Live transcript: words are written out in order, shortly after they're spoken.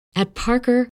At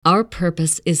Parker, our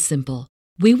purpose is simple.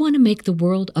 We want to make the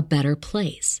world a better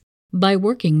place by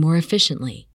working more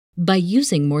efficiently, by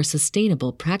using more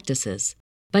sustainable practices,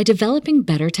 by developing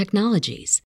better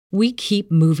technologies. We keep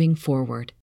moving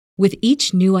forward. With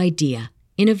each new idea,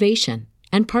 innovation,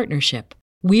 and partnership,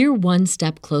 we're one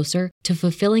step closer to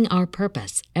fulfilling our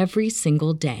purpose every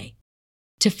single day.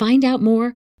 To find out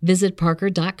more, visit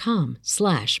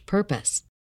parker.com/purpose.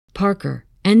 Parker,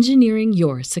 engineering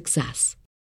your success.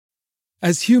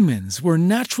 As humans, we're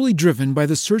naturally driven by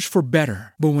the search for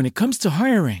better. But when it comes to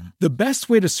hiring, the best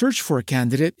way to search for a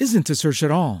candidate isn't to search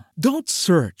at all. Don't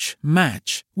search,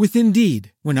 match with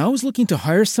Indeed. When I was looking to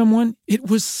hire someone, it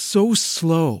was so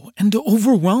slow and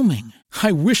overwhelming.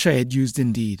 I wish I had used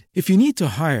Indeed. If you need to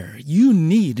hire, you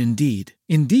need Indeed.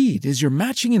 Indeed is your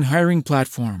matching and hiring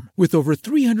platform with over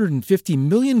 350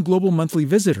 million global monthly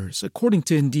visitors, according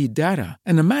to Indeed data,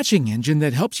 and a matching engine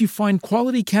that helps you find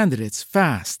quality candidates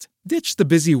fast. Ditch the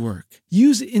busy work.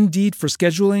 Use Indeed for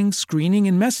scheduling, screening,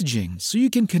 and messaging so you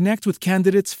can connect with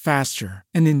candidates faster.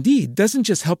 And Indeed doesn't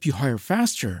just help you hire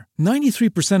faster.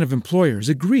 93% of employers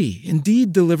agree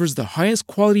Indeed delivers the highest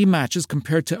quality matches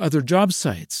compared to other job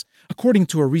sites, according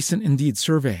to a recent Indeed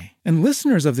survey. And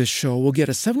listeners of this show will get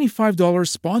a $75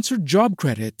 sponsored job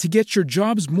credit to get your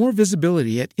jobs more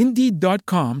visibility at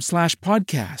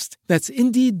Indeed.com/podcast. That's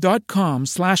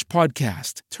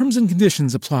Indeed.com/podcast. Terms and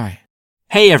conditions apply.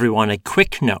 Hey everyone, a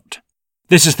quick note.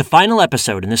 This is the final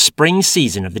episode in the spring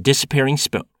season of The Disappearing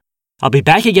Spoon. I'll be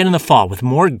back again in the fall with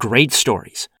more great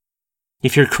stories.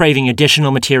 If you're craving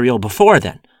additional material before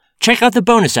then, check out the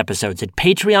bonus episodes at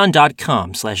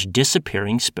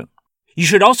patreon.com/disappearingspoon. You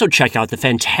should also check out the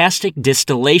fantastic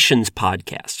Distillations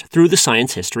podcast through the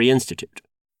Science History Institute.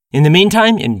 In the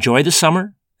meantime, enjoy the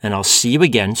summer, and I'll see you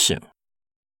again soon.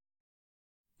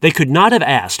 They could not have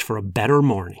asked for a better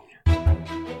morning.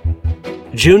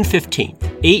 June 15th,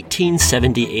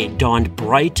 1878 dawned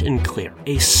bright and clear,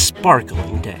 a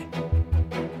sparkling day.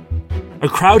 A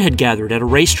crowd had gathered at a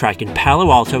racetrack in Palo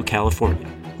Alto, California,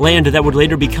 land that would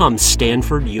later become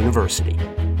Stanford University.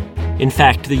 In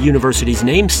fact, the university's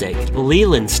namesake,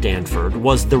 Leland Stanford,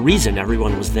 was the reason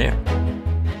everyone was there.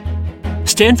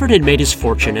 Stanford had made his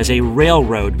fortune as a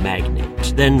railroad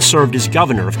magnate, then served as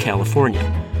governor of California.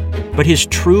 But his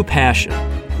true passion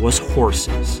was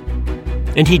horses.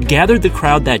 And he'd gathered the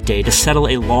crowd that day to settle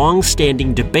a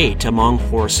long-standing debate among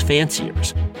horse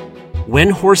fanciers. When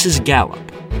horses gallop,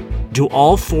 do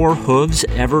all four hooves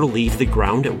ever leave the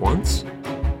ground at once?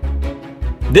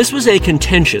 This was a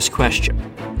contentious question,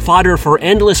 fodder for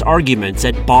endless arguments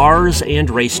at bars and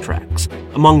racetracks,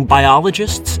 among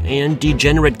biologists and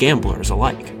degenerate gamblers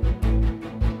alike.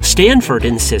 Stanford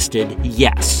insisted,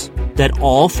 yes, that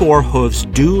all four hooves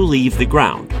do leave the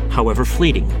ground, however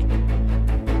fleetingly.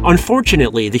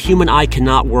 Unfortunately, the human eye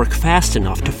cannot work fast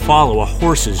enough to follow a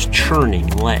horse's churning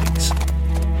legs.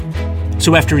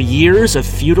 So after years of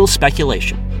futile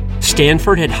speculation,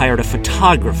 Stanford had hired a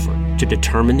photographer to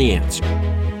determine the answer.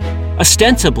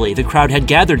 Ostensibly, the crowd had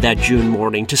gathered that June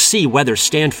morning to see whether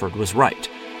Stanford was right.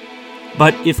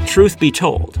 But if truth be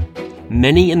told,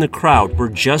 many in the crowd were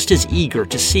just as eager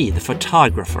to see the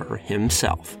photographer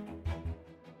himself.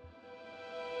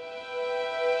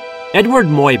 Edward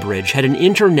Muybridge had an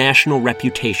international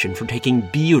reputation for taking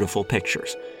beautiful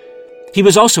pictures. He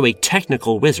was also a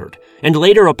technical wizard, and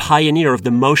later a pioneer of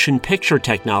the motion picture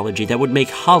technology that would make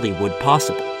Hollywood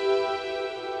possible.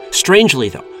 Strangely,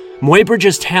 though,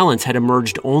 Muybridge's talents had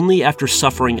emerged only after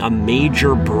suffering a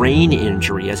major brain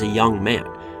injury as a young man.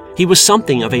 He was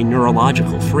something of a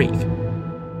neurological freak.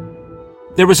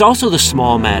 There was also the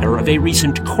small matter of a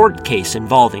recent court case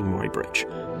involving Muybridge.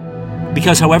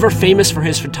 Because however famous for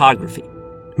his photography,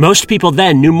 most people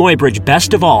then knew Muybridge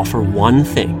best of all for one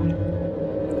thing: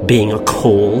 being a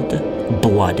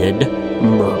cold-blooded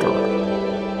murderer.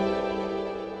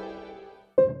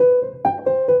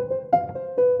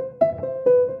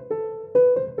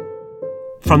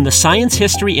 From the Science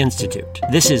History Institute,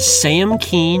 this is Sam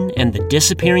Keene and the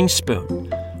Disappearing Spoon,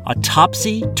 a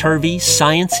topsy-turvy,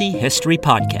 science-y history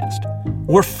podcast,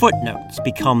 where footnotes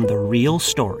become the real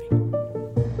story.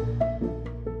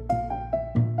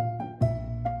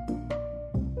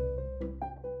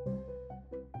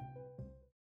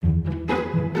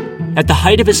 At the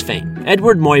height of his fame,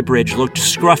 Edward Muybridge looked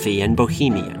scruffy and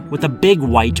bohemian, with a big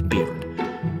white beard.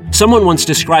 Someone once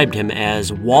described him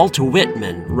as Walt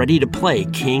Whitman ready to play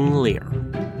King Lear.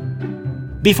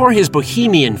 Before his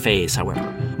bohemian phase,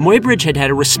 however, Muybridge had had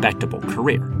a respectable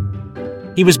career.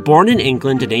 He was born in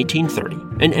England in 1830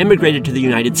 and emigrated to the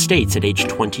United States at age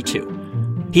 22.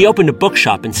 He opened a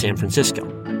bookshop in San Francisco.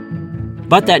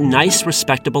 But that nice,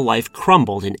 respectable life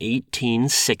crumbled in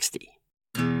 1860.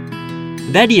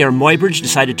 That year, Muybridge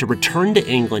decided to return to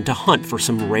England to hunt for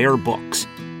some rare books.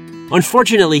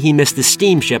 Unfortunately, he missed the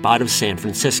steamship out of San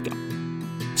Francisco.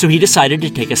 So he decided to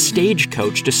take a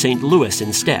stagecoach to St. Louis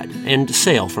instead and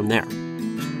sail from there.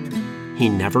 He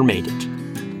never made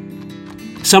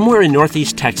it. Somewhere in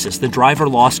northeast Texas, the driver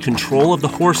lost control of the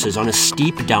horses on a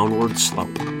steep downward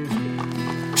slope.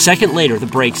 A second later, the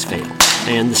brakes failed,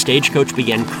 and the stagecoach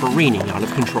began careening out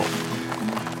of control.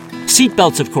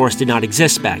 Seatbelts, of course, did not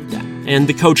exist back then, and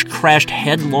the coach crashed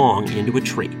headlong into a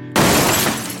tree.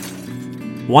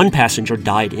 One passenger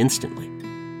died instantly.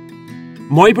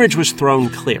 Muybridge was thrown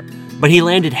clear, but he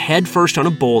landed headfirst on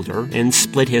a boulder and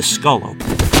split his skull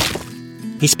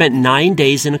open. He spent 9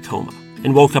 days in a coma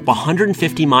and woke up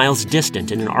 150 miles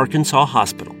distant in an Arkansas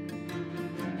hospital.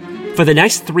 For the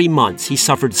next 3 months, he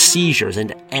suffered seizures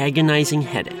and agonizing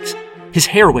headaches. His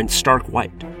hair went stark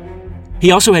white.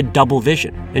 He also had double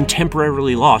vision and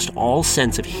temporarily lost all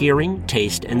sense of hearing,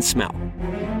 taste, and smell.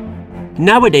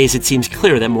 Nowadays, it seems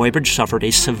clear that Muybridge suffered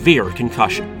a severe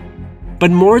concussion. But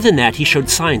more than that, he showed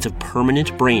signs of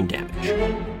permanent brain damage.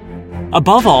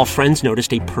 Above all, friends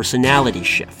noticed a personality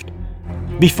shift.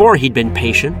 Before, he'd been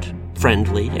patient,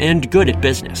 friendly, and good at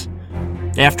business.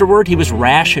 Afterward, he was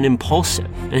rash and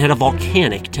impulsive and had a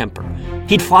volcanic temper.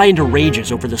 He'd fly into rages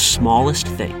over the smallest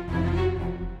thing.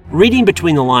 Reading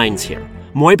between the lines here,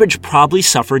 Muybridge probably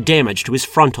suffered damage to his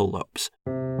frontal lobes.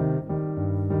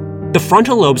 The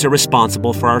frontal lobes are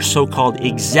responsible for our so-called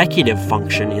executive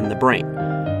function in the brain.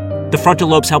 The frontal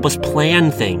lobes help us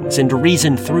plan things and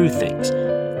reason through things.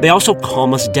 They also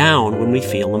calm us down when we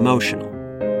feel emotional.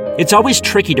 It's always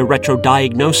tricky to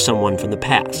retro-diagnose someone from the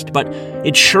past, but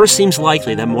it sure seems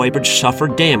likely that Muybridge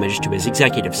suffered damage to his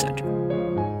executive center.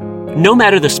 No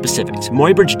matter the specifics,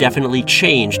 Muybridge definitely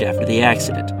changed after the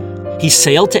accident. He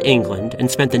sailed to England and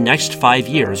spent the next 5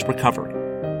 years recovering.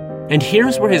 And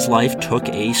here's where his life took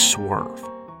a swerve.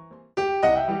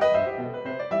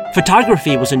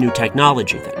 Photography was a new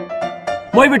technology then.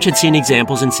 Muybridge had seen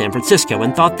examples in San Francisco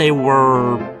and thought they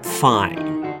were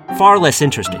fine, far less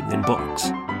interesting than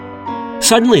books.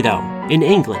 Suddenly, though, in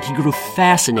England, he grew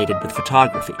fascinated with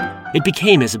photography. It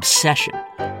became his obsession.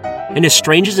 And as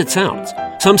strange as it sounds,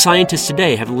 some scientists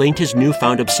today have linked his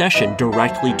newfound obsession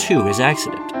directly to his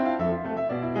accident.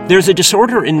 There's a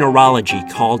disorder in neurology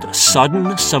called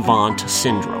sudden savant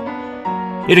syndrome.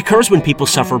 It occurs when people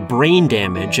suffer brain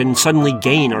damage and suddenly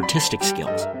gain artistic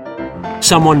skills.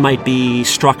 Someone might be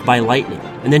struck by lightning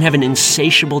and then have an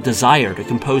insatiable desire to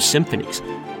compose symphonies.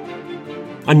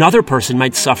 Another person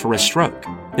might suffer a stroke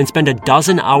and spend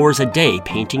 12 hours a day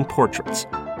painting portraits.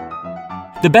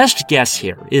 The best guess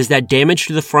here is that damage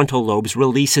to the frontal lobes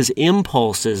releases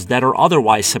impulses that are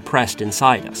otherwise suppressed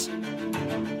inside us.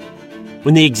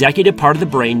 When the executive part of the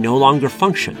brain no longer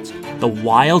functions, the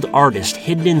wild artist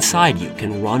hidden inside you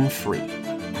can run free.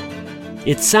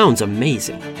 It sounds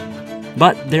amazing.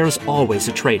 But there's always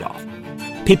a trade-off.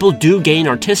 People do gain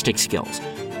artistic skills,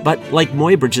 but like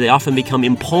Muybridge, they often become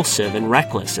impulsive and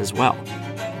reckless as well.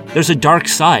 There's a dark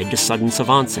side to sudden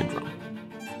savant syndrome.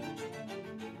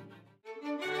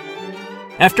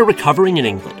 After recovering in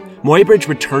England, Muybridge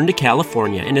returned to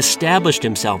California and established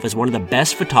himself as one of the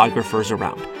best photographers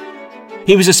around.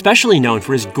 He was especially known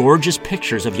for his gorgeous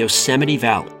pictures of Yosemite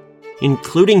Valley,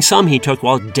 including some he took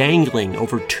while dangling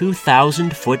over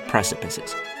 2,000-foot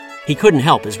precipices. He couldn't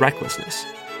help his recklessness.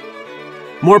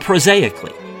 More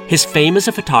prosaically, his fame as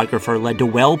a photographer led to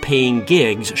well-paying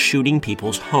gigs shooting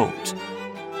people's homes.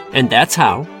 And that's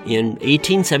how, in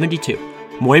 1872,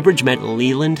 Muybridge met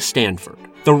Leland Stanford,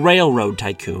 the railroad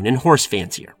tycoon and horse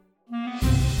fancier.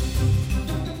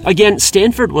 Again,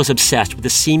 Stanford was obsessed with a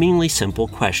seemingly simple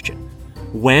question.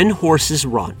 When horses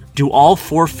run, do all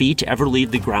 4 feet ever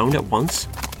leave the ground at once?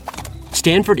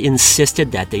 Stanford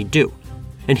insisted that they do,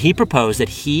 and he proposed that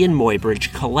he and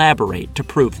Muybridge collaborate to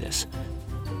prove this.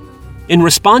 In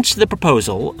response to the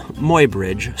proposal,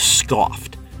 Muybridge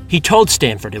scoffed. He told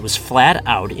Stanford it was flat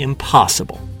out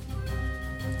impossible.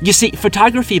 You see,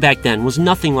 photography back then was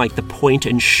nothing like the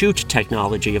point-and-shoot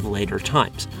technology of later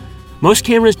times. Most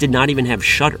cameras did not even have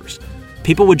shutters.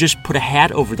 People would just put a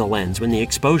hat over the lens when the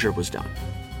exposure was done.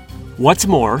 What's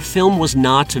more, film was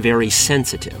not very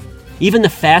sensitive. Even the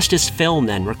fastest film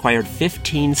then required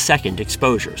 15-second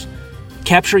exposures.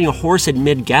 Capturing a horse at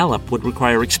mid-gallop would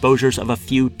require exposures of a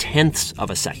few tenths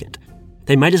of a second.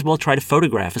 They might as well try to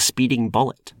photograph a speeding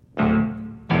bullet.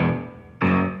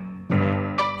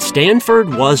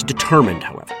 Stanford was determined,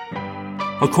 however.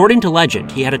 According to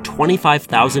legend, he had a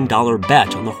 $25,000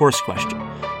 bet on the horse question.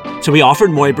 So he offered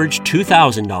Muybridge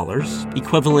 $2,000,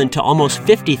 equivalent to almost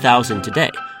 $50,000 today,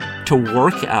 to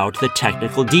work out the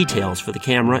technical details for the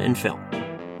camera and film.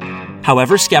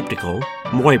 However skeptical,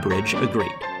 Muybridge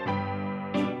agreed.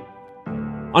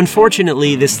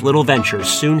 Unfortunately, this little venture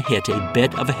soon hit a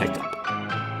bit of a hiccup.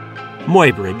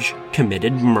 Muybridge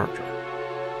committed murder.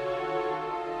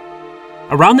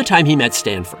 Around the time he met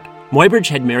Stanford, Muybridge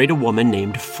had married a woman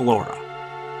named Flora.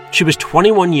 She was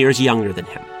 21 years younger than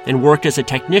him and worked as a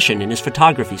technician in his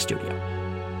photography studio.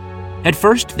 At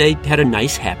first, they had a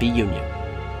nice, happy union.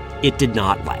 It did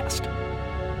not last.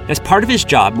 As part of his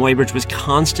job, Muybridge was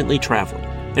constantly traveling,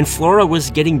 and Flora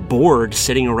was getting bored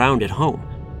sitting around at home.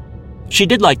 She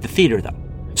did like the theater, though,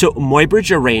 so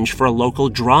Muybridge arranged for a local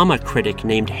drama critic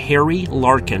named Harry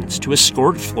Larkins to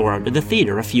escort Flora to the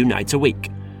theater a few nights a week.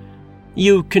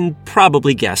 You can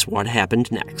probably guess what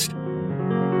happened next.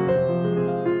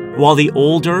 While the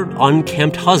older,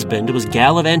 unkempt husband was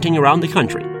gallivanting around the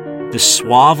country, the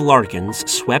suave Larkins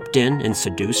swept in and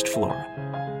seduced Flora.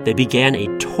 They began a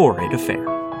torrid affair.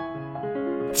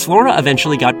 Flora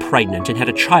eventually got pregnant and had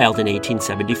a child in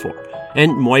 1874,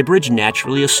 and Muybridge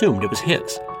naturally assumed it was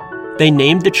his. They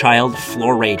named the child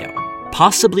Florado,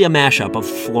 possibly a mashup of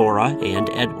Flora and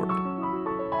Edward.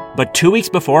 But 2 weeks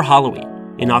before Halloween,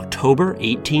 in October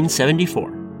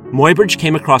 1874, Muybridge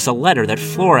came across a letter that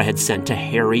Flora had sent to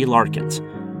Harry Larkins.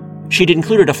 She'd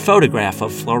included a photograph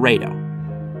of Florado.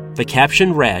 The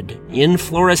caption read, in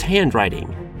Flora's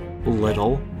handwriting,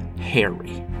 "Little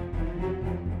Harry."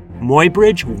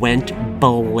 Muybridge went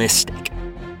ballistic.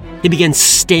 He began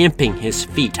stamping his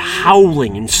feet,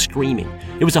 howling and screaming.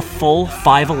 It was a full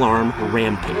 5-alarm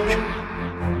rampage.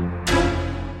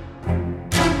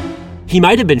 He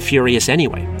might have been furious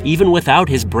anyway, even without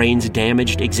his brain's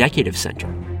damaged executive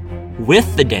center.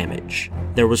 With the damage,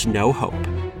 there was no hope.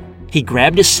 He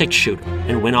grabbed his 6-shooter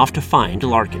and went off to find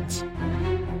Larkins.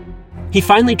 He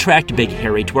finally tracked Big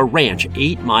Harry to a ranch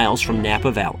 8 miles from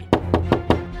Napa Valley.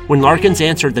 When Larkins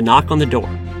answered the knock on the door,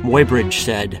 Muybridge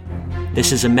said,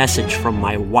 "This is a message from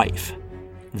my wife."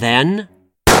 Then,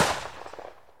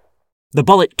 the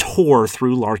bullet tore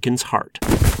through Larkins' heart.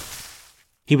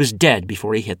 He was dead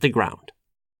before he hit the ground.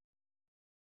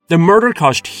 The murder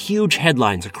caused huge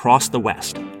headlines across the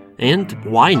West. And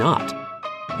why not?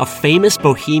 A famous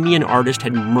bohemian artist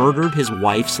had murdered his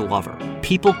wife's lover.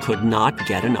 People could not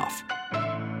get enough.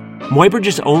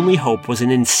 Muybridge's only hope was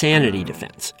an insanity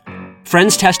defense.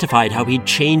 Friends testified how he'd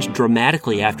changed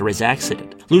dramatically after his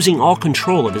accident, losing all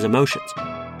control of his emotions.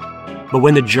 But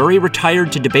when the jury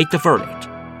retired to debate the verdict,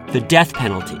 the death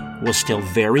penalty was still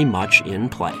very much in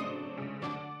play.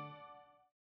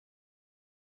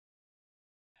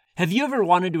 Have you ever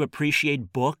wanted to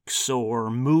appreciate books or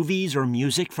movies or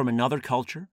music from another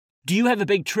culture? Do you have a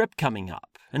big trip coming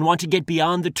up and want to get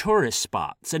beyond the tourist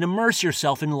spots and immerse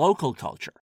yourself in local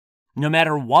culture? No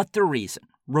matter what the reason,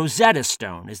 Rosetta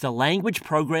Stone is the language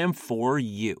program for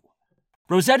you.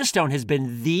 Rosetta Stone has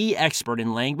been the expert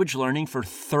in language learning for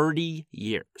 30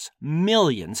 years.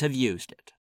 Millions have used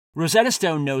it. Rosetta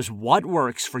Stone knows what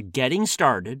works for getting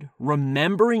started,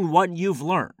 remembering what you've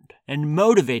learned, and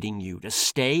motivating you to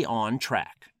stay on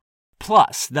track.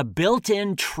 Plus, the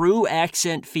built-in True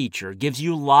Accent feature gives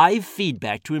you live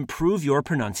feedback to improve your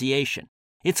pronunciation.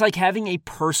 It's like having a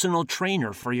personal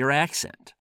trainer for your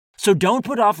accent. So don't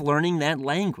put off learning that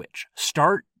language.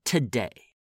 Start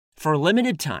today. For a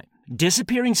limited time,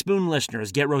 Disappearing Spoon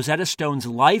listeners get Rosetta Stone's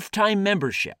lifetime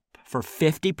membership for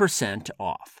 50%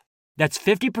 off. That's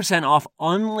 50% off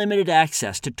unlimited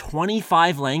access to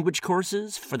 25 language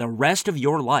courses for the rest of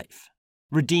your life.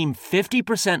 Redeem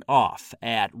 50% off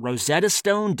at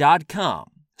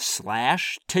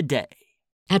rosettastone.com/today.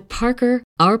 At Parker,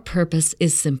 our purpose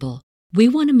is simple. We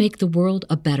want to make the world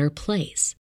a better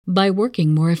place by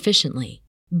working more efficiently,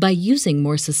 by using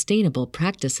more sustainable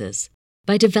practices,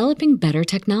 by developing better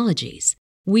technologies.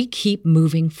 We keep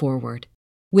moving forward.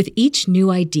 With each new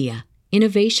idea,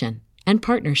 innovation, and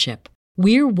partnership,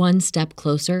 we're one step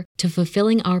closer to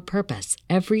fulfilling our purpose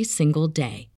every single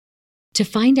day. To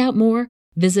find out more,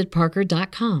 visit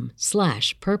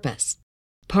parker.com/purpose.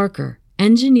 Parker,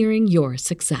 engineering your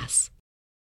success.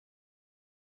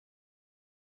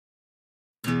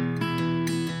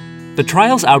 The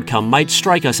trial's outcome might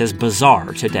strike us as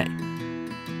bizarre today.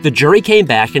 The jury came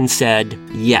back and said,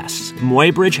 yes,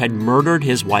 Muybridge had murdered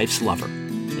his wife's lover,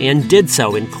 and did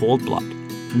so in cold blood.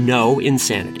 No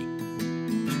insanity.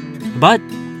 But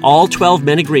all 12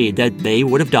 men agreed that they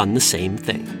would have done the same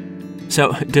thing.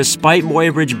 So, despite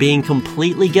Muybridge being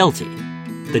completely guilty,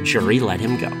 the jury let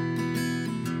him go.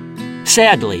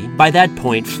 Sadly, by that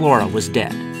point, Flora was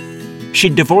dead.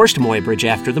 She'd divorced Muybridge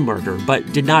after the murder,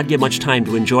 but did not get much time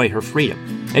to enjoy her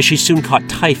freedom, as she soon caught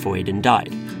typhoid and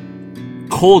died.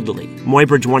 Coldly,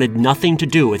 Muybridge wanted nothing to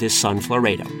do with his son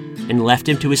Florado, and left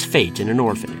him to his fate in an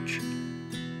orphanage.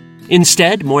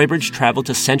 Instead, Muybridge traveled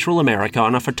to Central America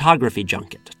on a photography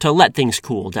junket to let things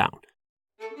cool down.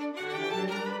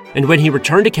 And when he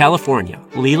returned to California,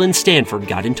 Leland Stanford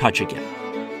got in touch again.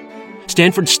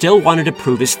 Stanford still wanted to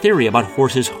prove his theory about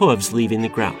horses' hooves leaving the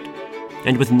ground.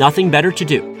 And with nothing better to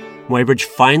do, Muybridge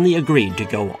finally agreed to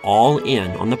go all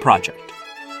in on the project.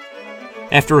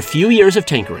 After a few years of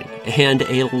tinkering and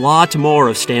a lot more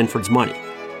of Stanford's money,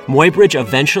 Muybridge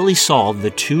eventually solved the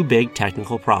two big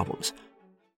technical problems.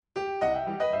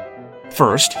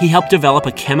 First, he helped develop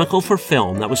a chemical for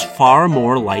film that was far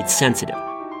more light-sensitive.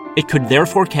 It could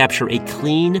therefore capture a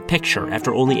clean picture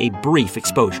after only a brief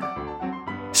exposure.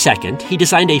 Second, he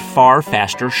designed a far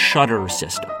faster shutter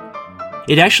system.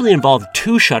 It actually involved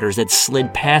two shutters that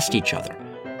slid past each other.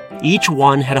 Each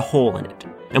one had a hole in it,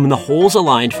 and when the holes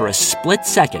aligned for a split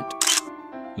second,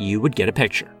 you would get a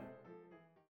picture.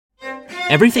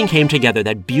 Everything came together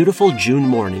that beautiful June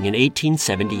morning in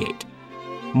 1878.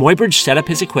 Muybridge set up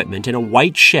his equipment in a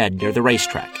white shed near the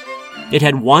racetrack. It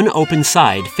had one open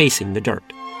side facing the dirt.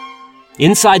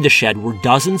 Inside the shed were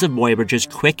dozens of Muybridge's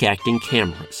quick-acting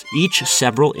cameras, each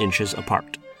several inches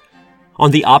apart.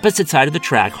 On the opposite side of the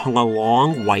track hung a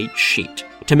long white sheet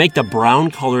to make the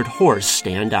brown-colored horse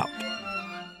stand out.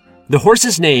 The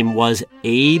horse's name was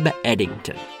Abe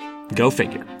Eddington. Go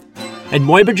figure. At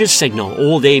Muybridge's signal,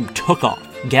 old Abe took off,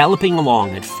 galloping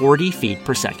along at 40 feet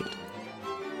per second.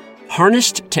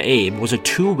 Harnessed to Abe was a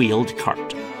two-wheeled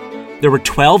cart. There were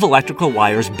 12 electrical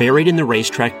wires buried in the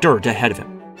racetrack dirt ahead of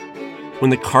him. When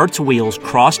the cart's wheels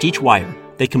crossed each wire,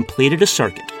 they completed a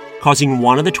circuit, causing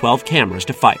one of the 12 cameras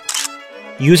to fire.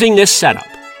 Using this setup,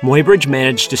 Muybridge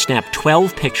managed to snap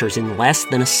 12 pictures in less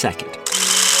than a second.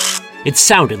 It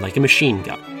sounded like a machine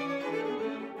gun.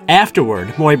 Afterward,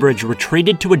 Muybridge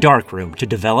retreated to a darkroom to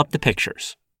develop the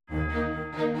pictures.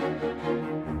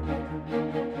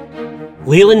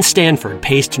 Leland Stanford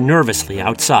paced nervously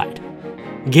outside.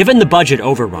 Given the budget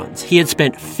overruns, he had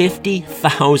spent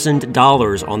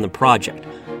 $50,000 on the project,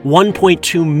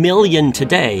 $1.2 million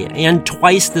today, and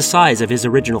twice the size of his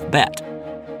original bet.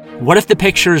 What if the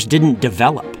pictures didn't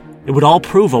develop? It would all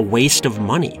prove a waste of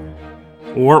money.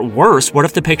 Or worse, what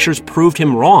if the pictures proved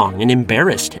him wrong and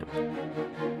embarrassed him?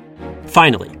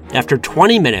 Finally, after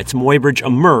 20 minutes, Muybridge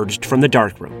emerged from the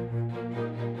darkroom.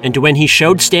 And when he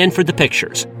showed Stanford the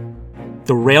pictures,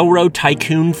 the railroad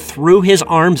tycoon threw his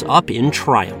arms up in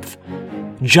triumph.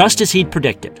 Just as he'd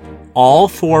predicted, all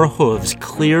four hooves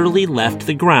clearly left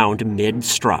the ground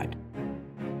mid-stride.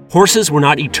 Horses were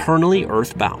not eternally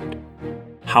earthbound.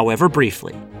 However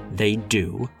briefly, they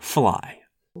do fly.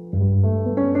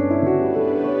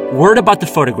 Word about the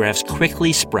photographs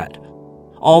quickly spread,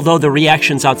 although the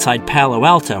reactions outside Palo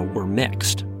Alto were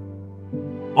mixed.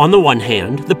 On the one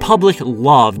hand, the public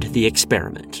loved the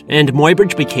experiment, and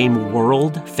Muybridge became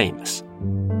world famous.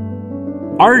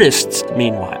 Artists,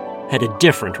 meanwhile, had a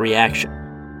different reaction.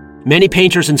 Many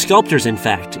painters and sculptors, in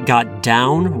fact, got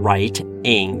downright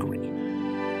angry.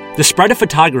 The spread of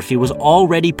photography was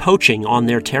already poaching on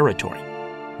their territory.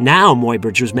 Now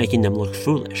Muybridge was making them look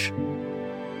foolish.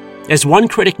 As one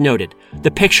critic noted,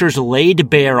 the pictures laid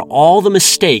bare all the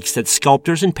mistakes that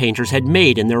sculptors and painters had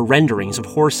made in their renderings of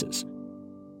horses.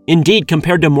 Indeed,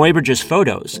 compared to Muybridge's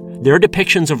photos, their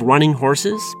depictions of running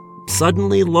horses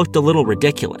suddenly looked a little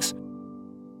ridiculous.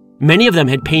 Many of them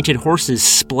had painted horses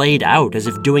splayed out as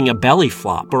if doing a belly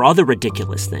flop or other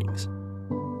ridiculous things.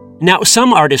 Now,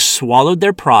 some artists swallowed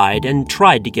their pride and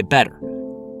tried to get better.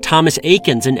 Thomas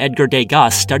Eakins and Edgar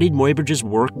Degas studied Muybridge's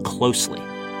work closely.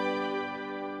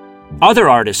 Other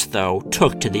artists, though,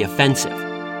 took to the offensive.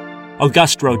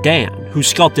 Auguste Rodin, who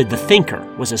sculpted The Thinker,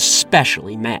 was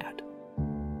especially mad.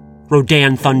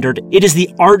 Rodin thundered, "It is the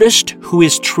artist who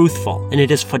is truthful, and it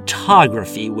is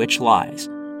photography which lies.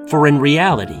 For in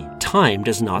reality, time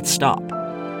does not stop."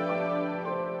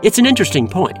 It's an interesting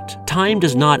point. Time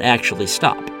does not actually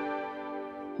stop.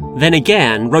 Then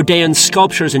again, Rodin's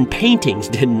sculptures and paintings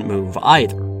didn't move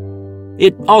either.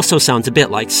 It also sounds a bit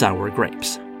like sour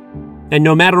grapes. And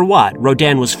no matter what,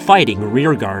 Rodin was fighting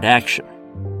rearguard action.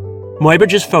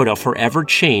 Muybridge's photo forever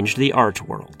changed the art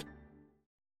world.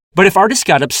 But if artists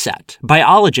got upset,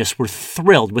 biologists were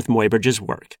thrilled with Muybridge's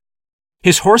work.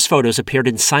 His horse photos appeared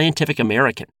in Scientific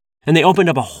American, and they opened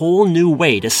up a whole new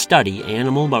way to study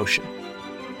animal motion.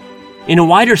 In a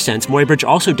wider sense, Muybridge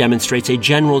also demonstrates a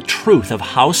general truth of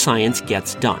how science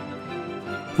gets done.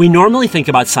 We normally think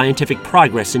about scientific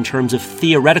progress in terms of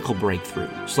theoretical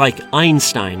breakthroughs, like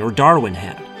Einstein or Darwin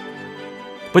had.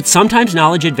 But sometimes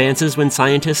knowledge advances when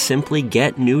scientists simply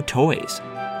get new toys.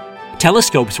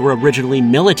 Telescopes were originally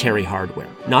military hardware,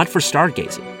 not for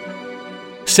stargazing.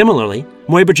 Similarly,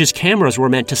 Muybridge's cameras were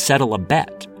meant to settle a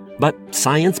bet, but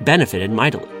science benefited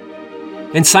mightily.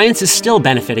 And science is still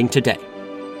benefiting today.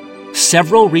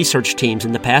 Several research teams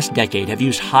in the past decade have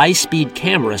used high-speed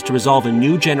cameras to resolve a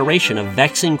new generation of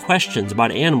vexing questions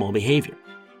about animal behavior.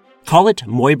 Call it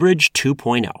Muybridge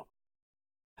 2.0.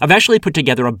 I've actually put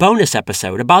together a bonus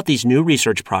episode about these new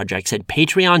research projects at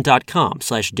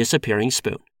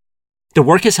patreon.com/disappearingspoon. The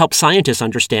work has helped scientists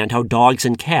understand how dogs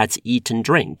and cats eat and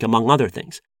drink, among other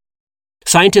things.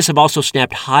 Scientists have also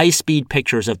snapped high-speed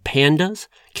pictures of pandas,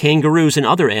 kangaroos, and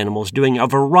other animals doing a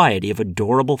variety of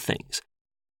adorable things.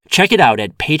 Check it out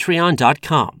at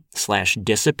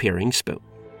patreon.com/disappearingspoon.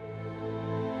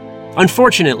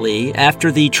 Unfortunately,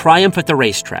 after the triumph at the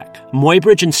racetrack,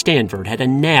 Muybridge and Stanford had a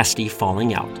nasty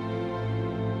falling out.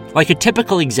 Like a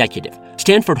typical executive,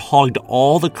 Stanford hogged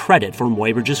all the credit for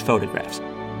Muybridge's photographs.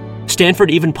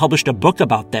 Stanford even published a book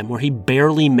about them where he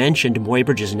barely mentioned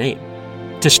Muybridge's name.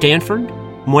 To Stanford,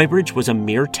 Muybridge was a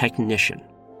mere technician.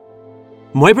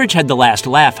 Muybridge had the last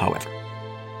laugh, however.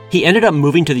 He ended up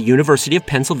moving to the University of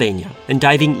Pennsylvania and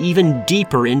diving even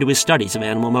deeper into his studies of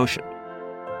animal motion.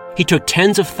 He took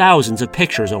tens of thousands of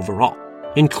pictures overall,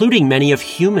 including many of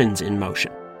humans in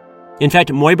motion. In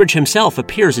fact, Muybridge himself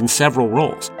appears in several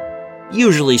roles,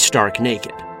 usually stark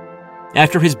naked.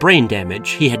 After his brain damage,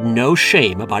 he had no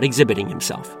shame about exhibiting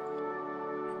himself.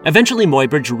 Eventually,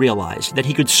 Muybridge realized that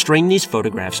he could string these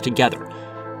photographs together,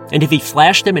 and if he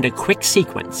flashed them in a quick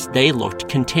sequence, they looked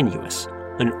continuous,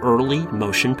 an early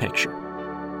motion picture.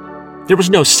 There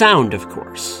was no sound, of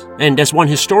course, and as one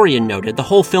historian noted, the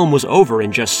whole film was over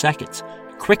in just seconds,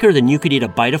 quicker than you could eat a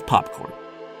bite of popcorn.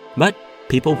 But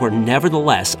people were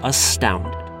nevertheless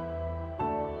astounded.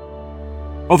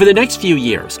 Over the next few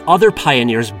years, other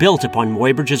pioneers built upon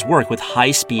Muybridge's work with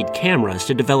high-speed cameras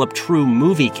to develop true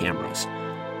movie cameras.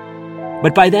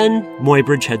 But by then,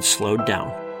 Muybridge had slowed down.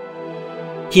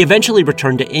 He eventually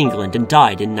returned to England and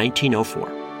died in 1904.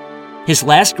 His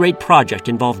last great project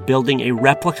involved building a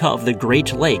replica of the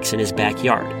Great Lakes in his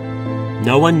backyard.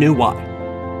 No one knew why.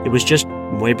 It was just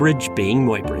Muybridge being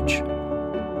Muybridge.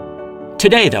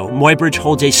 Today, though, Muybridge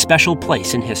holds a special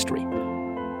place in history.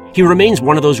 He remains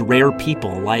one of those rare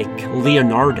people like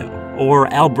Leonardo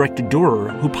or Albrecht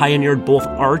Dürer who pioneered both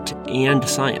art and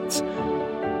science.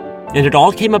 And it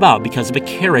all came about because of a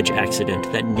carriage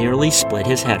accident that nearly split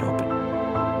his head open.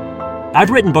 I've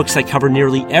written books that cover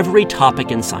nearly every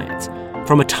topic in science,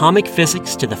 from atomic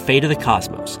physics to the fate of the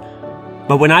cosmos.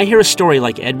 But when I hear a story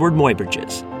like Edward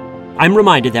Muybridge's, I'm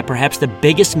reminded that perhaps the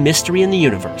biggest mystery in the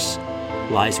universe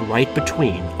lies right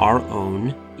between our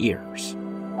own ears.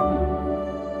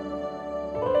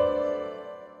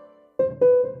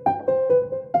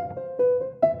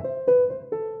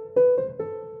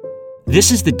 This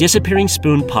is the Disappearing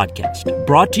Spoon podcast,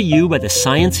 brought to you by the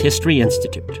Science History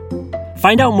Institute.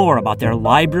 Find out more about their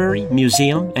library,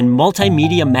 museum, and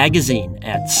multimedia magazine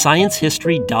at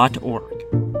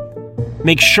sciencehistory.org.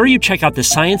 Make sure you check out the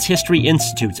Science History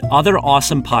Institute's other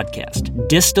awesome podcast,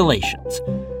 Distillations.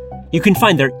 You can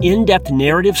find their in-depth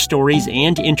narrative stories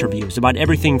and interviews about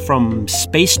everything from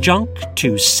space junk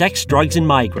to sex, drugs, and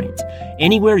migraines,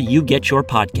 anywhere you get your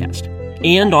podcast,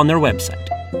 and on their website,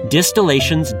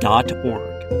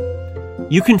 distillations.org.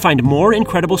 You can find more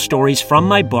incredible stories from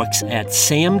my books at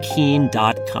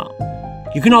samkeen.com.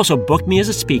 You can also book me as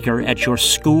a speaker at your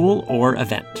school or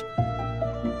event.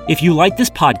 If you like this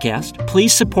podcast,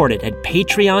 please support it at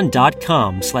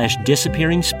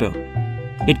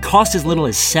patreon.com/disappearingspoon. It costs as little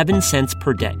as 7 cents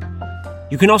per day.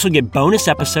 You can also get bonus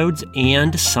episodes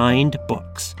and signed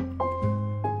books.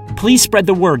 Please spread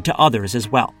the word to others as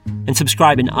well, and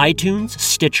subscribe in iTunes,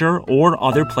 Stitcher, or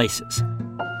other places.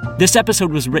 This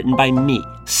episode was written by me,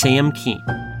 Sam Keen.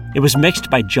 It was mixed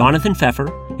by Jonathan Pfeffer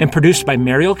and produced by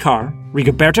Mariel Carr,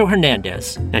 Rigoberto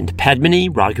Hernandez, and Padmini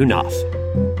Raghunath.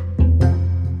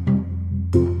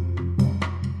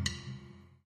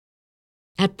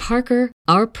 At Parker,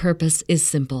 our purpose is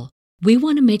simple. We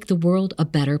want to make the world a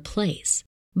better place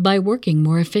by working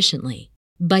more efficiently,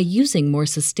 by using more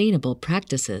sustainable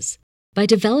practices, by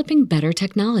developing better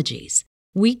technologies.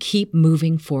 We keep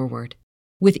moving forward.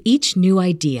 With each new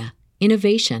idea,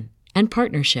 innovation, and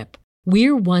partnership,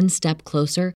 we're one step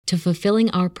closer to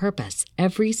fulfilling our purpose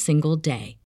every single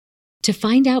day. To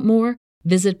find out more,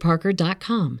 visit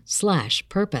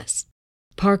parker.com/purpose.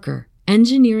 Parker,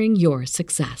 engineering your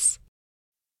success.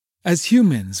 As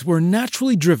humans, we're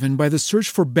naturally driven by the search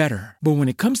for better. But when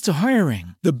it comes to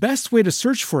hiring, the best way to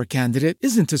search for a candidate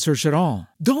isn't to search at all.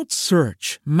 Don't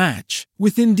search, match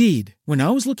with Indeed. When I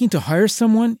was looking to hire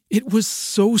someone, it was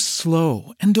so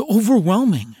slow and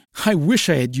overwhelming. I wish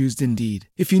I had used Indeed.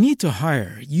 If you need to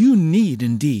hire, you need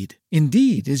Indeed.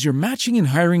 Indeed is your matching and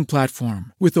hiring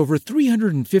platform with over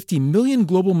 350 million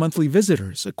global monthly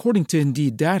visitors, according to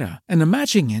Indeed data, and a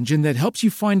matching engine that helps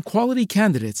you find quality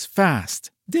candidates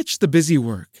fast. Ditch the busy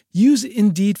work. Use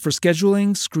Indeed for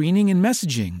scheduling, screening, and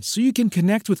messaging so you can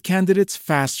connect with candidates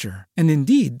faster. And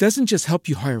Indeed doesn't just help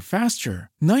you hire faster.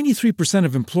 93%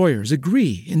 of employers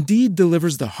agree Indeed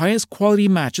delivers the highest quality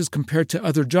matches compared to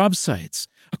other job sites,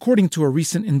 according to a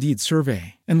recent Indeed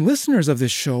survey. And listeners of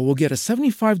this show will get a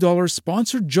 $75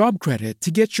 sponsored job credit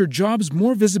to get your jobs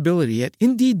more visibility at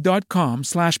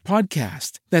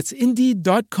Indeed.com/podcast. That's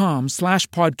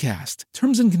Indeed.com/podcast.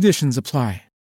 Terms and conditions apply.